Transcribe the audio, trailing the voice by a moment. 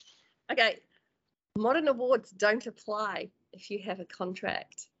Okay, modern awards don't apply if you have a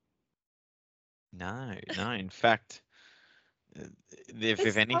contract. No. In fact, if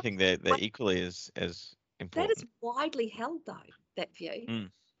That's anything, they're equally as that important. is widely held, though, that view.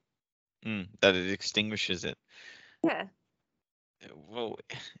 That it extinguishes it. Yeah. Well,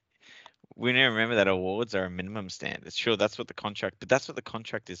 we need to remember that awards are a minimum standard. Sure, that's what the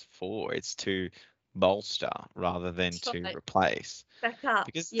contract is for. It's to bolster rather than That's to right. replace, Back up.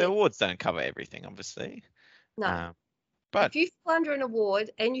 because the Yeah. awards don't cover everything, obviously. No. But If you fall under an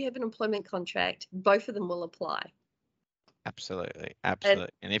award and you have an employment contract, both of them will apply. absolutely. And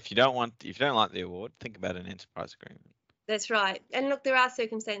And if you don't like the award, think about an enterprise agreement. that's right. And look, there are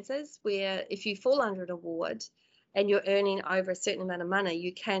circumstances where if you fall under an award and you're earning over a certain amount of money,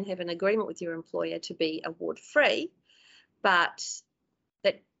 you can have an agreement with your employer to be award free, but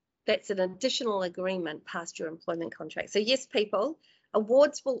that's an additional agreement past your employment contract. So yes, people,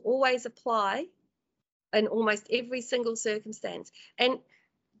 awards will always apply in almost every single circumstance. And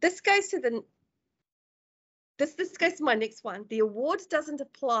this goes to this goes to my next one. The award doesn't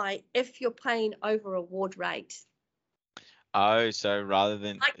apply if you're paying over award rate. Oh, so rather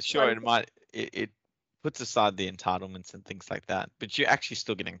than, Like sure, it puts aside the entitlements and things like that, but you're actually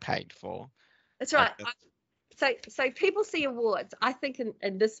still getting paid for. That's Like right. So people see awards. I think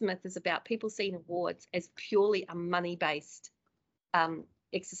in this myth is about people seeing awards as purely a money-based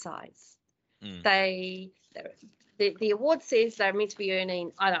exercise. The award says they're meant to be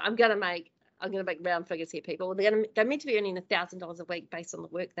earning. I'm going to make round figures here, people. They're meant to be earning $1,000 a week based on the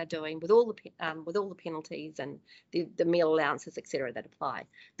work they're doing, with all the penalties and the meal allowances, etc., that apply.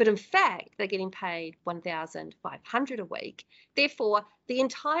 But in fact, they're getting paid $1,500 a week. Therefore, the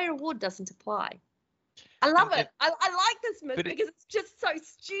entire award doesn't apply. I love it. I like this myth because it's just so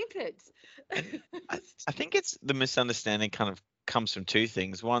stupid. I think it's the misunderstanding kind of comes from two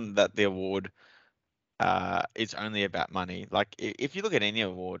things. One, that the award is only about money. Like if you look at any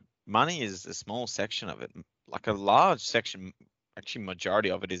award, money is a small section of it. Like a large section, actually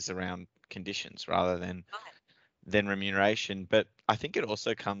majority of it is around conditions rather than remuneration. But I think it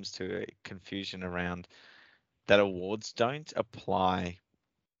also comes to a confusion around that awards don't apply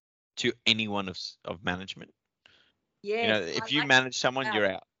to anyone of management. Yes, if you manage someone, you're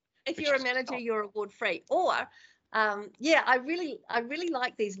out. If you're a manager, you're award free. Or I really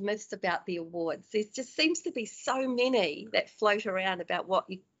like these myths about the awards. There just seems to be so many that float around about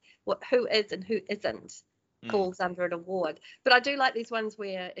who is and who isn't falls under an award. But I do like these ones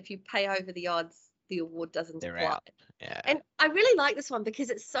where if you pay over the odds, the award doesn't apply. Out. Yeah. And I really like this one because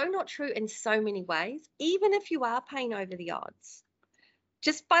it's so not true in so many ways. Even if you are paying over the odds,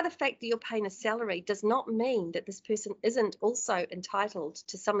 just by the fact that you're paying a salary does not mean that this person isn't also entitled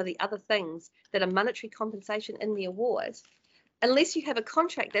to some of the other things that are monetary compensation in the award, unless you have a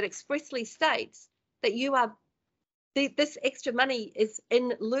contract that expressly states that this extra money is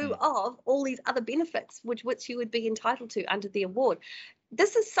in lieu of all these other benefits which you would be entitled to under the award.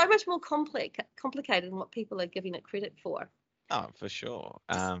 This is so much more complicated than what people are giving it credit for. Oh, for sure.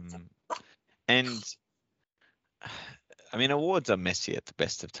 And I mean, awards are messy at the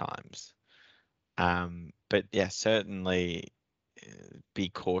best of times. But yeah, certainly be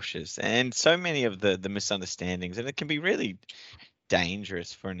cautious. And so many of the misunderstandings, and it can be really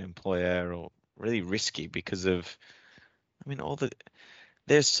dangerous for an employer or really risky because of, I mean,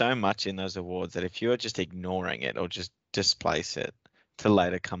 there's so much in those awards that if you're just ignoring it or just displace it to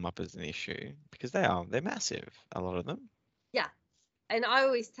later come up as an issue, because they're massive, a lot of them. Yeah. And I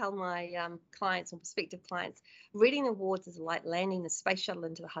always tell my clients or prospective clients, reading awards is like landing a space shuttle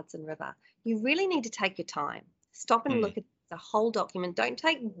into the Hudson River. You really need to take your time. Stop and look at the whole document. Don't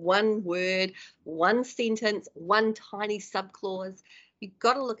take one word, one sentence, one tiny subclause. You've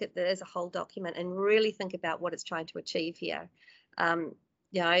got to look at it as a whole document and really think about what it's trying to achieve here.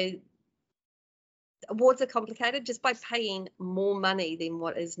 Awards are complicated. Just by paying more money than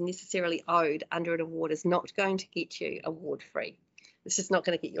what is necessarily owed under an award is not going to get you award free. It's just not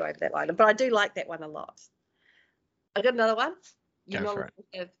going to get you over that line. But I do like that one a lot. I got another one. You're not allowed to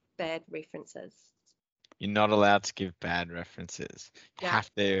give bad references. You're not allowed to give bad references. You have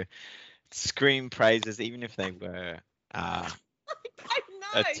to scream praises, even if they were a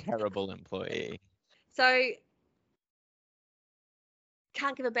terrible employee. So,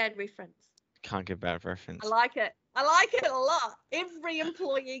 can't give a bad reference. Can't give bad reference. I like it. I like it a lot. Every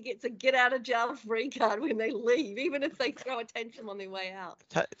employee gets a get out of jail free card when they leave, even if they throw a tantrum on their way out.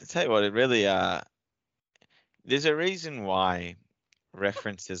 Tell you what, it really there's a reason why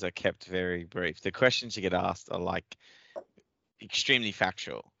references are kept very brief. The questions you get asked are like extremely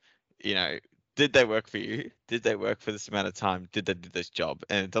factual. did they work for you? Did they work for this amount of time? Did they do this job?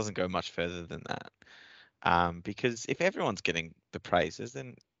 And it doesn't go much further than that. Because if everyone's getting the praises,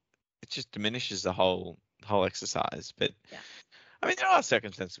 then it just diminishes the whole exercise. But Yeah. I mean, there are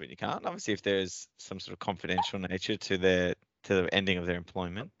circumstances when you can't. Obviously, if there's some sort of confidential nature to the ending of their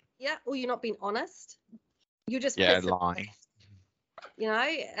employment. Yeah, or you're not being honest. You're just Yeah, passive, lying. you know,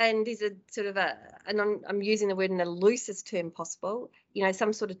 and there's a sort of and I'm using the word in the loosest term possible, you know,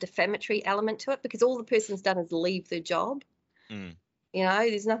 some sort of defamatory element to it, because all the person's done is leave their job. Mm. You know,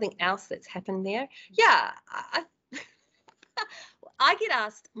 there's nothing else that's happened there. Yeah, I get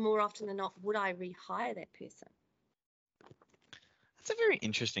asked more often than not, would I rehire that person? That's a very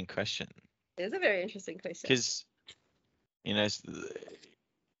interesting question. It's a very interesting question. Because, you know,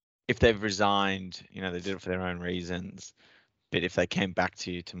 if they've resigned, you know, they did it for their own reasons. But if they came back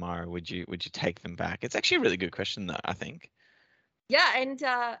to you tomorrow, would you take them back? It's actually a really good question, though, I think. Yeah, and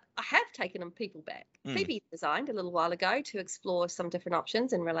I have taken people back. Mm. Phoebe resigned a little while ago to explore some different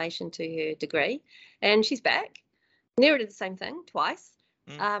options in relation to her degree, and she's back. Nera did the same thing twice.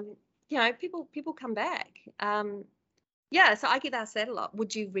 You know, people come back. Yeah, so I get asked that a lot.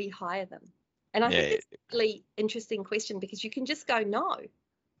 Would you rehire them? And I think it's a really interesting question, because you can just go no.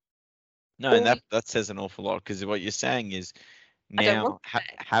 No, and that says an awful lot, because what you're saying is now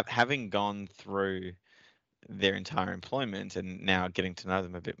having gone through their entire employment and now getting to know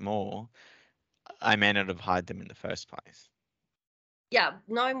them a bit more, I may not have hired them in the first place. Yeah,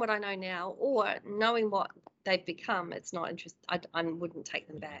 knowing what I know now, or knowing what they've become, it's not interesting. I wouldn't take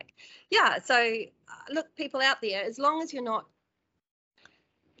them back. Yeah, so look, people out there, as long as you're not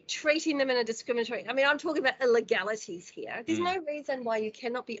treating them in a discriminatory, I mean, I'm talking about illegalities here. There's no reason why you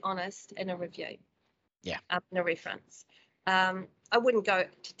cannot be honest in a review. Yeah. In a reference. I wouldn't go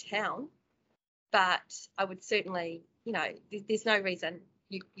to town, but I would certainly, you know, there's no reason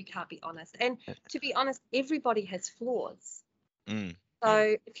you can't be honest. And to be honest, everybody has flaws.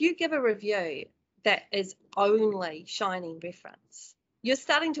 So if you give a review that is only shining reference, you're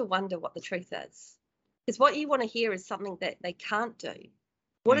starting to wonder what the truth is. Because what you want to hear is something that they can't do.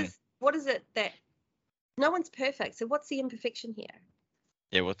 What is it that no one's perfect? So what's the imperfection here?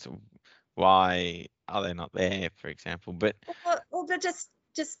 Yeah, why are they not there, for example? But well, they're just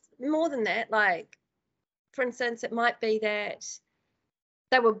more than that. Like, for instance, it might be that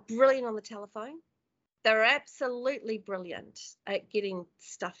they were brilliant on the telephone. They were absolutely brilliant at getting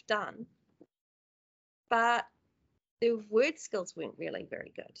stuff done, but their word skills weren't really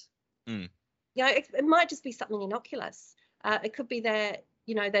very good. You know, it might just be something innocuous. It could be that,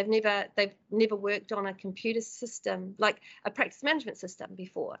 you know, they've never worked on a computer system, like a practice management system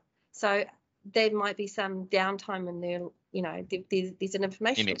before. So there might be some downtime in their, you know, there's an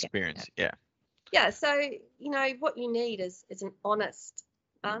information inexperience. Yeah. Yeah. So, you know, what you need is an honest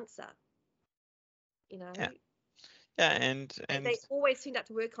answer. You know. Yeah, and they always turned out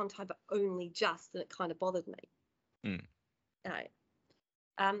to work on time, but only just, and it kind of bothered me. You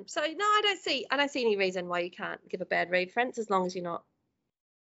know. So no, I don't see any reason why you can't give a bad reference, as long as you're not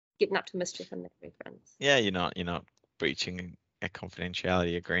getting up to mischief in that reference. Yeah, you're not breaching a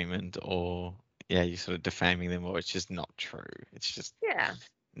confidentiality agreement, or you're sort of defaming them, or it's just not true. It's just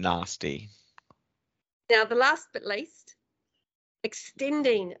nasty. Now, the last but least,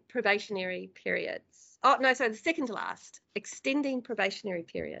 extending probationary periods. Oh no, sorry, the second to last, extending probationary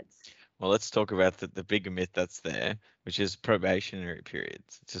periods. Well, let's talk about the bigger myth that's there, which is probationary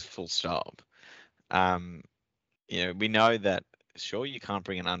periods. It's just full stop. You know, we know that, sure, you can't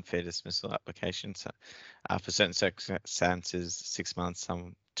bring an unfair dismissal application. So, for certain circumstances, 6 months,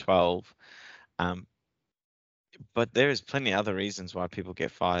 some 12. But there is plenty of other reasons why people get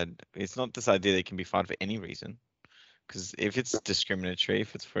fired. It's not this idea they can be fired for any reason, because if it's discriminatory,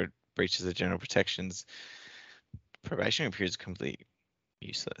 if it's for breaches of general protections, probationary period is completely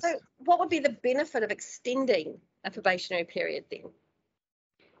useless. So what would be the benefit of extending a probationary period then?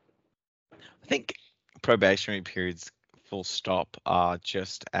 I think probationary periods, full stop, are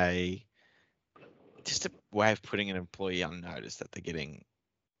just a way of putting an employee on notice that they're getting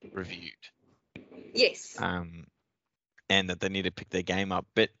reviewed. Yes. And that they need to pick their game up,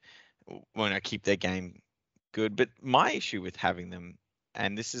 but when I keep their game good. But my issue with having them,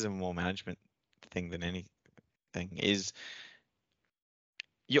 and this is a more management thing than anything, is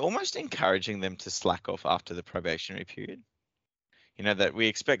you're almost encouraging them to slack off after the probationary period. You know, that we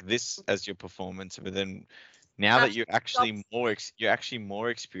expect this as your performance, but then now that you're actually more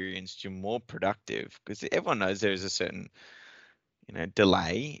experienced, you're more productive, because everyone knows there is a certain, you know,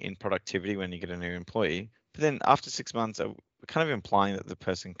 delay in productivity when you get a new employee. But then after 6 months, we're kind of implying that the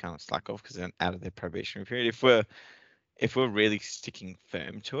person can't slack off because they're out of their probationary period. If we're really sticking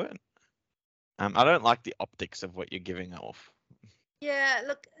firm to it, I don't like the optics of what you're giving off. Yeah,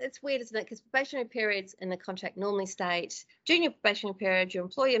 look, it's weird, isn't it? Because probationary periods in the contract normally state during your probationary period, your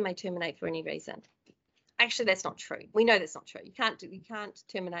employer may terminate for any reason. Actually, that's not true. We know that's not true. You can't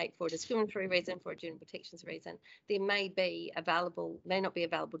terminate for a discriminatory reason, for a general protections reason. There may not be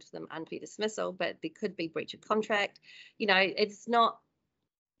available to them unfair dismissal, but there could be breach of contract. You know, it's not,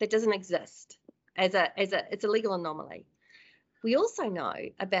 that doesn't exist it's a legal anomaly. We also know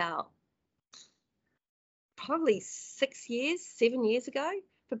about probably 7 years ago,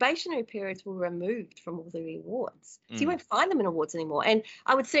 probationary periods were removed from all the awards. So you won't find them in awards anymore. And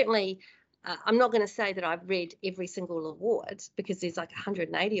I would certainly, I'm not going to say that I've read every single award, because there's like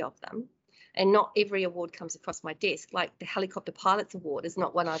 180 of them, and not every award comes across my desk. Like the Helicopter Pilots Award is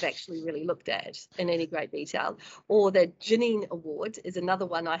not one I've actually really looked at in any great detail, or the Ginning Award is another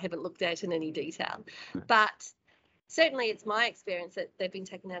one I haven't looked at in any detail. But certainly it's my experience that they've been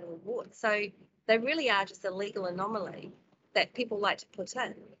taken out of awards. So they really are just a legal anomaly that people like to put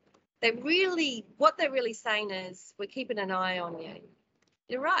in. What they're really saying is, we're keeping an eye on you.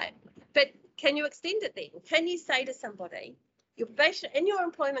 You're right. But can you extend it then? Can you say to somebody, your probation in your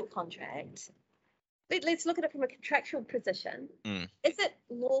employment contract, let's look at it from a contractual position. Is it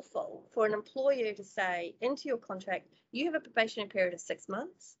lawful for an employer to say into your contract, you have a probationary period of 6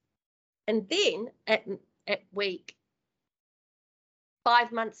 months, and then at week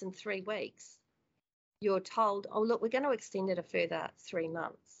 5 months and 3 weeks, you're told, oh, look, we're going to extend it a further 3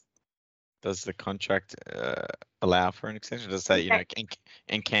 months? Does the contract allow for an extension? Does it say,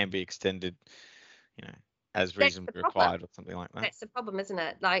 can be extended, as reasonably required or something like that? That's the problem, isn't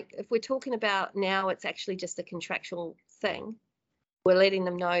it? Like, if we're talking about now, it's actually just a contractual thing. We're letting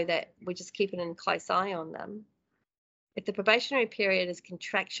them know that we're just keeping a close eye on them. If the probationary period is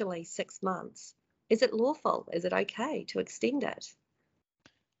contractually 6 months, is it lawful? Is it okay to extend it?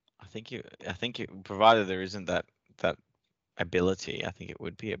 I think provided there isn't that ability, I think it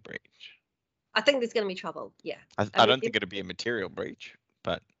would be a breach. I think there's going to be trouble. Yeah. I don't think it'd be a material breach,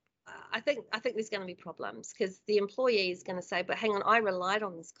 but I think there's going to be problems, because the employee is going to say, but hang on, I relied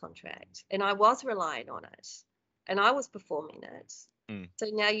on this contract and I was relying on it and I was performing it. So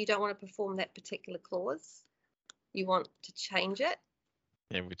now you don't want to perform that particular clause. You want to change it.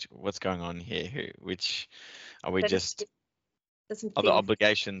 Yeah. What's going on here? Which are we But just are the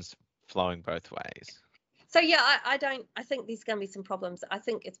obligations flowing both ways? So yeah, I think there's going to be some problems. I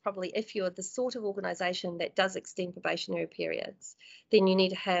think it's probably, if you're the sort of organisation that does extend probationary periods, then you need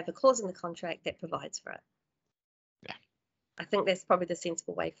to have a clause in the contract that provides for it. Yeah. I think that's probably the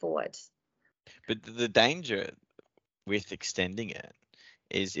sensible way forward. But the danger with extending it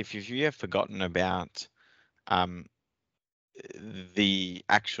is if you have forgotten about the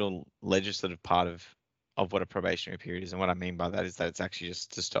actual legislative part of what a probationary period is. And what I mean by that is that it's actually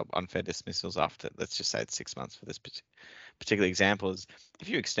just to stop unfair dismissals after, let's just say it's 6 months for this particular example. Is if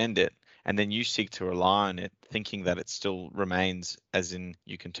you extend it and then you seek to rely on it, thinking that it still remains, as in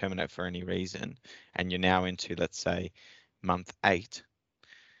you can terminate for any reason, and you're now into, let's say, month 8,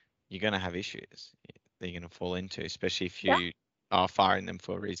 you're going to have issues that you're going to fall into, especially if you are firing them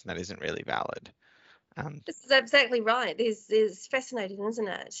for a reason that isn't really valid. This is exactly right. There's fascinating, isn't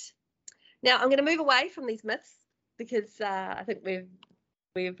it? Now I'm going to move away from these myths, because I think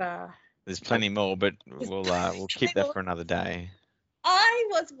we've there's plenty more, but we'll keep that for another day. I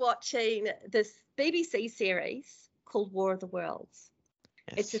was watching this BBC series called War of the Worlds.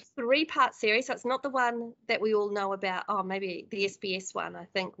 Yes. It's a 3-part series, so it's not the one that we all know about. Oh, maybe the SBS one, I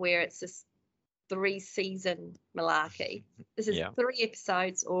think, where it's this 3-season malarkey. This is 3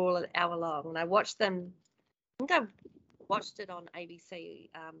 episodes, all an hour long, and I watched them. I think I watched it on ABC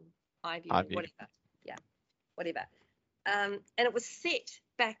iView, whatever. Yeah, whatever. And it was set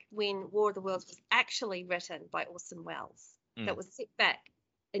back when War of the Worlds was actually written by Orson Welles. That was set back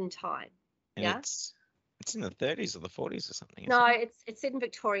in time. And it's in the 30s or the 40s or something. No, it's set in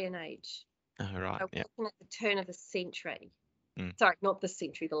Victorian age. Oh, right. So looking at the turn of the century. Sorry, not this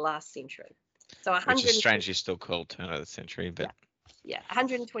century, the last century. So which is strangely still called turn of the century, but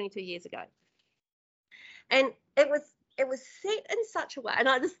 122 years ago. And it was set in such a way, and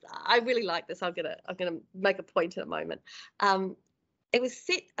I really like this. I'm gonna make a point in a moment. It was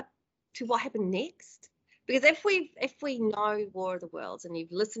set up to what happened next, because if we know War of the Worlds and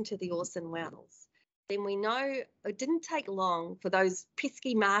you've listened to the Orson Welles, then we know it didn't take long for those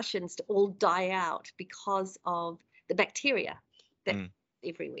pesky Martians to all die out because of the bacteria that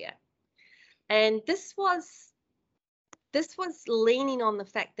everywhere. And this was leaning on the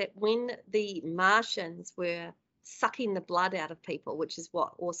fact that when the Martians were sucking the blood out of people, which is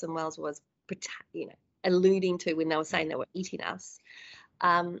what Orson Welles was alluding to when they were saying they were eating us,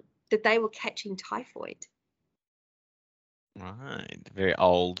 that they were catching typhoid. Right. Very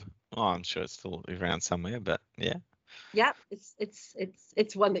old. Oh, I'm sure it's still around somewhere, but yeah. Yeah,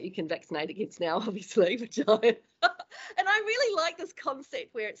 it's one that you can vaccinate against now, obviously. Which and I really like this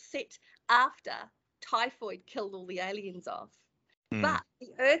concept where it's set after typhoid killed all the aliens off, but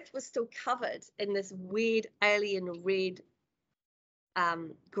the Earth was still covered in this weird alien red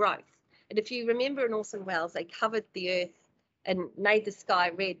growth. And if you remember in Orson Welles, they covered the Earth and made the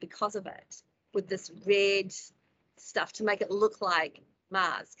sky red because of it, with this red stuff to make it look like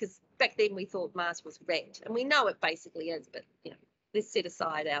Mars, because back then we thought Mars was red, and we know it basically is, but let's set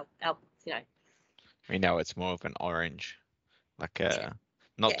aside our We know it's more of an orange, like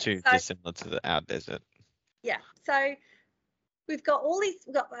not too so, dissimilar to our desert. Yeah, so we've got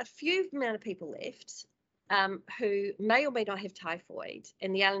a few amount of people left who may or may not have typhoid,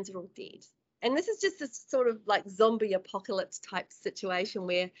 and the aliens are all dead. And this is just this sort of like zombie apocalypse type situation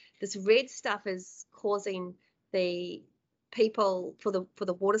where this red stuff is causing the people for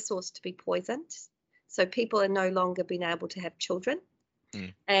the water source to be poisoned. So people are no longer being able to have children.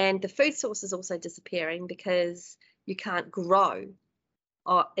 And the food source is also disappearing because you can't grow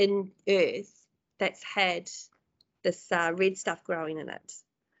in Earth that's had this red stuff growing in it.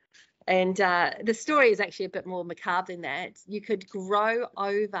 And the story is actually a bit more macabre than that. You could grow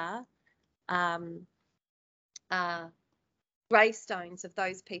over gravestones of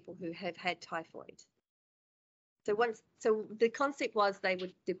those people who have had typhoid. So the concept was their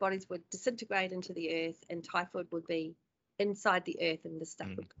bodies would disintegrate into the earth, and typhoid would be inside the earth, and the stuff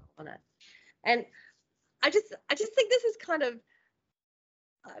would go on it. And I just think this is kind of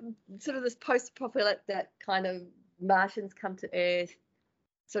sort of this post-apocalyptic kind of Martians come to Earth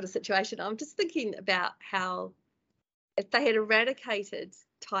sort of situation. I'm just thinking about how if they had eradicated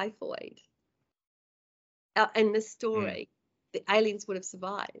typhoid in this story, the aliens would have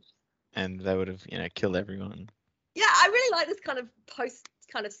survived. And they would have, killed everyone. Yeah, I really like this kind of post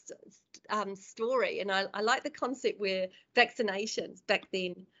kind of story, and I like the concept where vaccinations back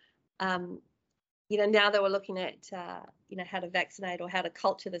then, now they were looking at how to vaccinate or how to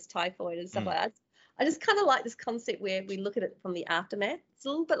culture this typhoid and stuff like that. I just kind of like this concept where we look at it from the aftermath. It's a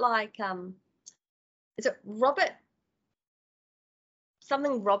little bit like is it Roberts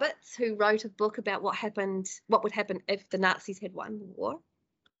who wrote a book about what would happen if the Nazis had won the war.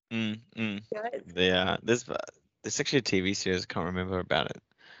 Yeah, there's actually a TV series, I can't remember about it,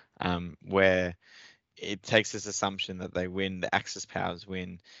 where it takes this assumption that they win, the Axis powers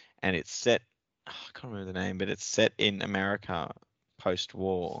win, and it's set, I can't remember the name, but it's set in America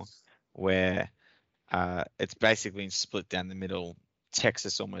post-war, where it's basically split down the middle,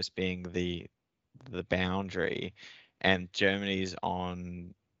 Texas almost being the boundary, and Germany's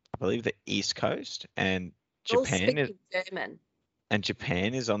on, I believe, the East Coast, and Japan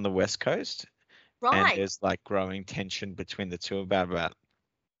is on the West Coast. Right. And there's like growing tension between the two about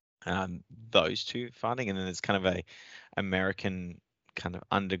those two fighting, and then there's kind of a American kind of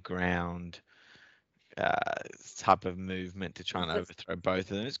underground type of movement to try and overthrow both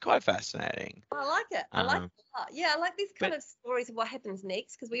of them. It's quite fascinating. I like it. I like it a lot. Yeah, I like these kind of stories of what happens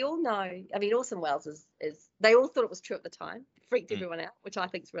next, because we all know, I mean, Orson Welles is they all thought it was true at the time. It freaked everyone out, which I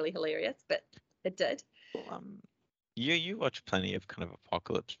think is really hilarious, but it did. You watch plenty of kind of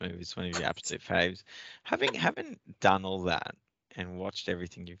apocalypse movies, one of your absolute faves. Having done all that and watched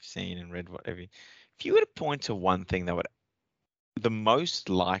everything you've seen and read whatever, if you were to point to one thing that would the most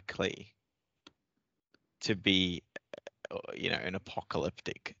likely to be, an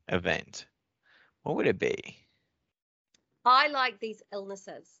apocalyptic event, what would it be? I like these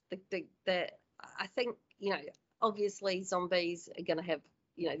illnesses. I think, obviously zombies are going to have,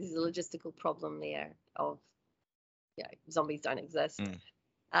 there's a logistical problem there of, zombies don't exist.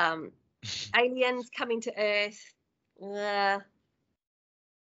 Aliens coming to Earth, a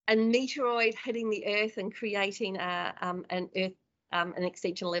meteoroid hitting the Earth and creating an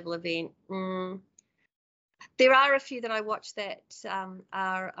extinction level event. There are a few that I watch that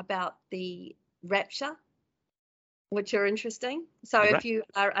are about the rapture, which are interesting. So if you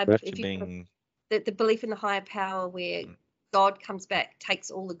the belief in the higher power, where God comes back,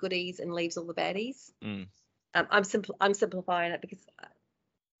 takes all the goodies and leaves all the baddies. I'm simplifying it because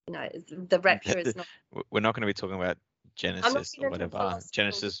the rapture is not. We're not going to be talking about Genesis or whatever,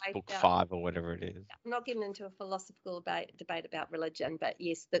 Genesis book 5 or whatever it is. I'm not getting into a philosophical debate about religion, but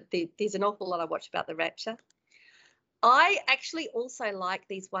yes, there's an awful lot I watch about the rapture. I actually also like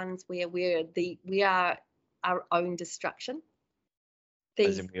these ones where we are our own destruction.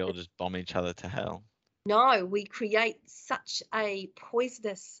 As in we all just bomb each other to hell. No, we create such a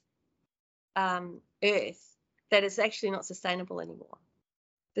poisonous earth that is actually not sustainable anymore.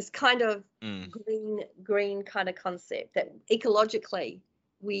 this kind of Mm. green kind of concept that ecologically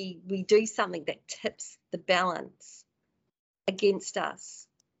we do something that tips the balance against us,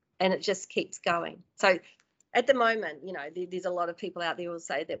 and it just keeps going. So at the moment, there's a lot of people out there who will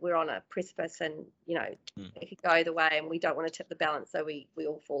say that we're on a precipice, and it could go either way, and we don't want to tip the balance, so we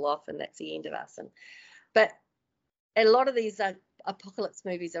all fall off, and that's the end of us. But a lot of these apocalypse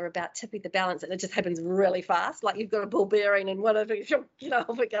movies are about tipping the balance, and it just happens really fast. Like you've got a ball bearing, and whatever,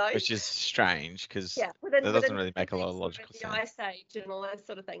 off it goes. Which is strange because Yeah, that doesn't really make a lot of logical the sense. Ice Age and all that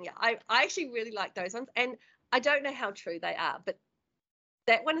sort of thing. Yeah, I actually really like those ones, and I don't know how true they are, but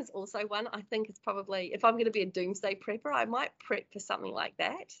that one is also one I think is probably, if I'm going to be a doomsday prepper, I might prep for something like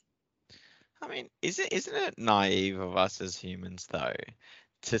that. I mean, isn't it naive of us as humans though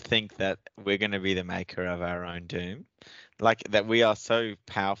to think that we're going to be the maker of our own doom? Like that we are so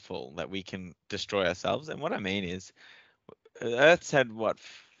powerful that we can destroy ourselves. And what I mean is, Earth's had what,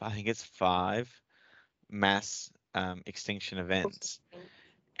 I think it's 5 mass extinction events,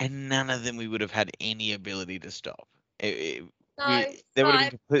 and none of them we would have had any ability to stop. They would have been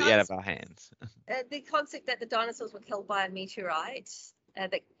completely out of our hands. The concept that the dinosaurs were killed by a meteorite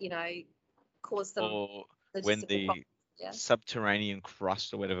that caused them, or when the subterranean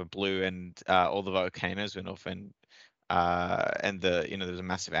crust or whatever blew and all the volcanoes went off, and there was a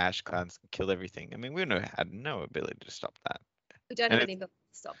massive ash cloud and killed everything. I mean, we had no ability to stop that. We don't have any ability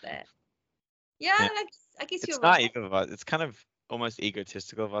to stop that. Yeah, I guess you're right. right. It's naive of us. It's kind of almost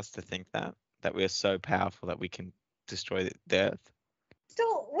egotistical of us to think that we are so powerful that we can destroy the Earth.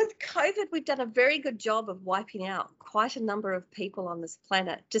 Still, with COVID, we've done a very good job of wiping out quite a number of people on this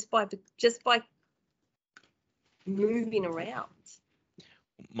planet just by moving around.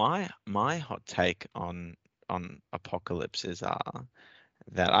 My hot take on apocalypses are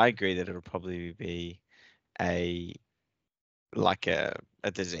that I agree that it'll probably be a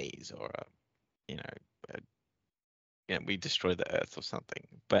disease, or we destroy the Earth or something,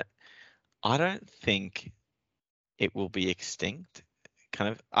 but I don't think it will be extinct.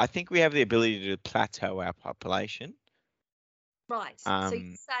 I think we have the ability to plateau our population. Right. So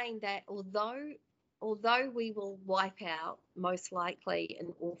you're saying that although we will wipe out most likely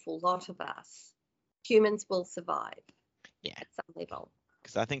an awful lot of us, humans will survive. Yeah. At some level.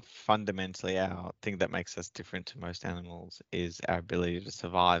 Because I think fundamentally our thing that makes us different to most animals is our ability to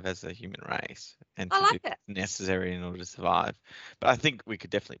survive as a human race and to do what's necessary in order to survive. But I think we could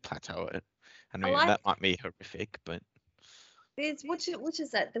definitely plateau it. I mean, that might be horrific, but there's which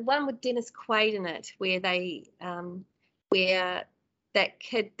is it? The one with Dennis Quaid in it, where where that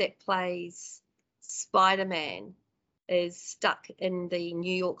kid that plays Spider-Man is stuck in the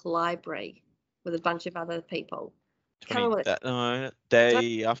New York library with a bunch of other people.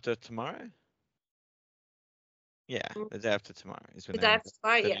 Day After Tomorrow? Yeah, the day after tomorrow is when they're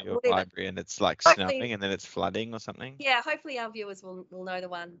in the New York library, and it's like snowing and then it's flooding or something. Yeah, hopefully our viewers will know the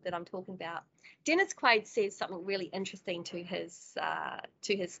one that I'm talking about. Dennis Quaid says something really interesting to his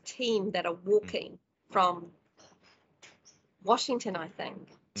team that are walking from Washington, I think,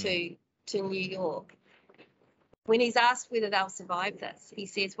 to New York. When he's asked whether they'll survive this, he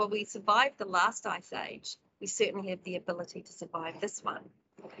says, well, we survived the last ice age. We certainly have the ability to survive this one.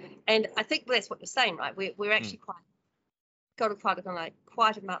 And I think that's what you're saying, right? We're actually got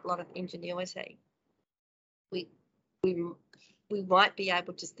quite a lot of ingenuity. We might be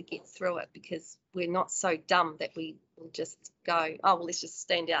able just to get through it because we're not so dumb that we will just go, oh, well, let's just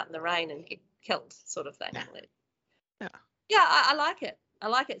stand out in the rain and get killed, sort of thing. Yeah, I like it. I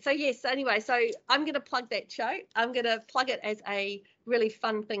like it. So yes, anyway, so I'm going to plug that show. I'm going to plug it as a really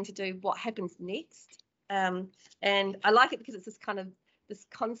fun thing to do. What happens next? And I like it because it's this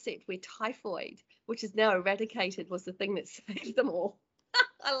concept where typhoid, which is now eradicated, was the thing that saved them all.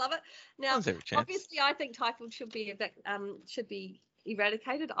 I love it. Now, obviously, I think typhoid should be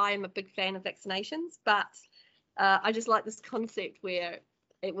eradicated. I am a big fan of vaccinations, but I just like this concept where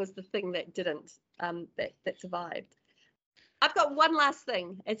it was the thing that didn't that survived. I've got one last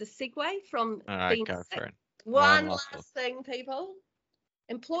thing as a segue from being go for it. One last thing, people.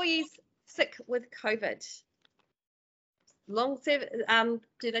 Employees sick with COVID.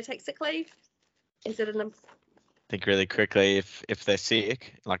 Do they take sick leave? Is it I think really quickly, if they're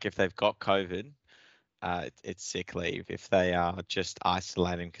sick, like if they've got COVID, it's sick leave. If they are just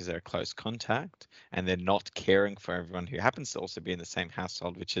isolating because they're a close contact and they're not caring for everyone who happens to also be in the same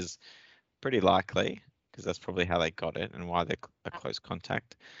household, which is pretty likely because that's probably how they got it and why they're a close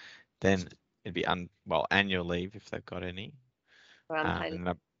contact, then it'd be annual leave if they've got any, or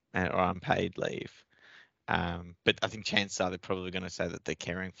unpaid, or unpaid leave. But I think chances are they're probably going to say that they're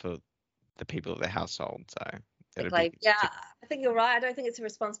caring for the people of their household, so It'll Exactly. be Yeah, I think you're right. I don't think it's a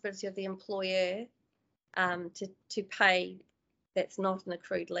responsibility of the employer to pay that's not an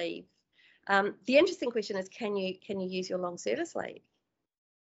accrued leave. The interesting question is, can you use your long service leave?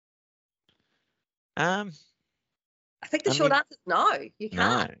 um I think the I short mean, answer is no, you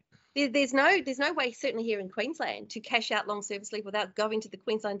no. can't. There's no way, certainly here in Queensland, to cash out long service leave without going to the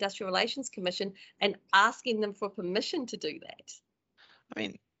Queensland Industrial Relations Commission and asking them for permission to do that. I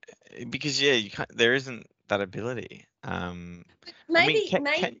mean, because yeah, you can't. There isn't that ability. I mean, Maybe, I mean,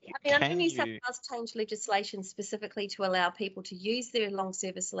 I know can New South you? Wales changed legislation specifically to allow people to use their long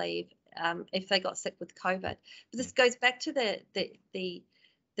service leave if they got sick with COVID. But this goes back to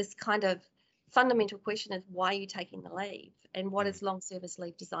this kind of fundamental question of why are you taking the leave and what is long service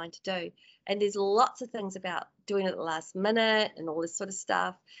leave designed to do? And there's lots of things about doing it at the last minute and all this sort of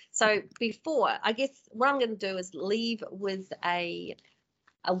stuff. So before, I guess what I'm going to do is leave with a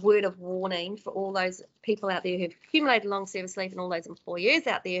word of warning for all those people out there who've accumulated long service leave and all those employers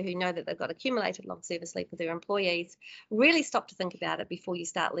out there who know that they've got accumulated long service leave for their employees. Really stop to think about it before you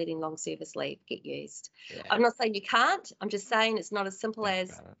start letting long service leave get used. Yeah, I'm not saying you can't. I'm just saying it's not as simple think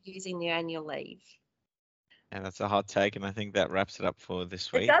as about it. using the annual leave. And that's a hot take, and I think that wraps it up for this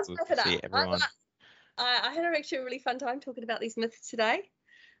It week. does We'll wrap it see up. everyone. I had actually a really fun time talking about these myths today.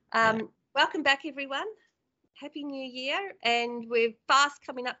 Yeah. Welcome back, everyone. Happy New Year, and we're fast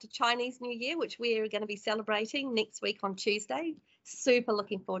coming up to Chinese New Year, which we're going to be celebrating next week on Tuesday. Super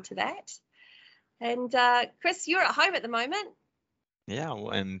looking forward to that. And Chris, you're at home at the moment. Yeah,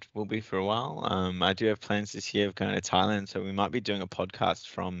 and we'll be for a while. I do have plans this year of going to Thailand, so we might be doing a podcast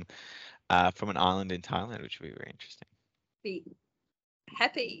from an island in Thailand, which will be very interesting. Be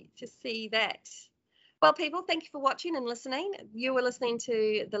happy to see that. Well, people, thank you for watching and listening. You were listening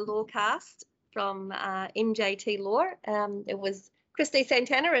to the Lawcast from MJT Law. It was Christy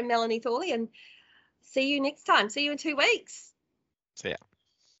Santana and Melanie Thorley, and see you next time. See you in 2 weeks. So yeah.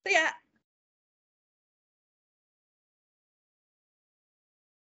 See ya.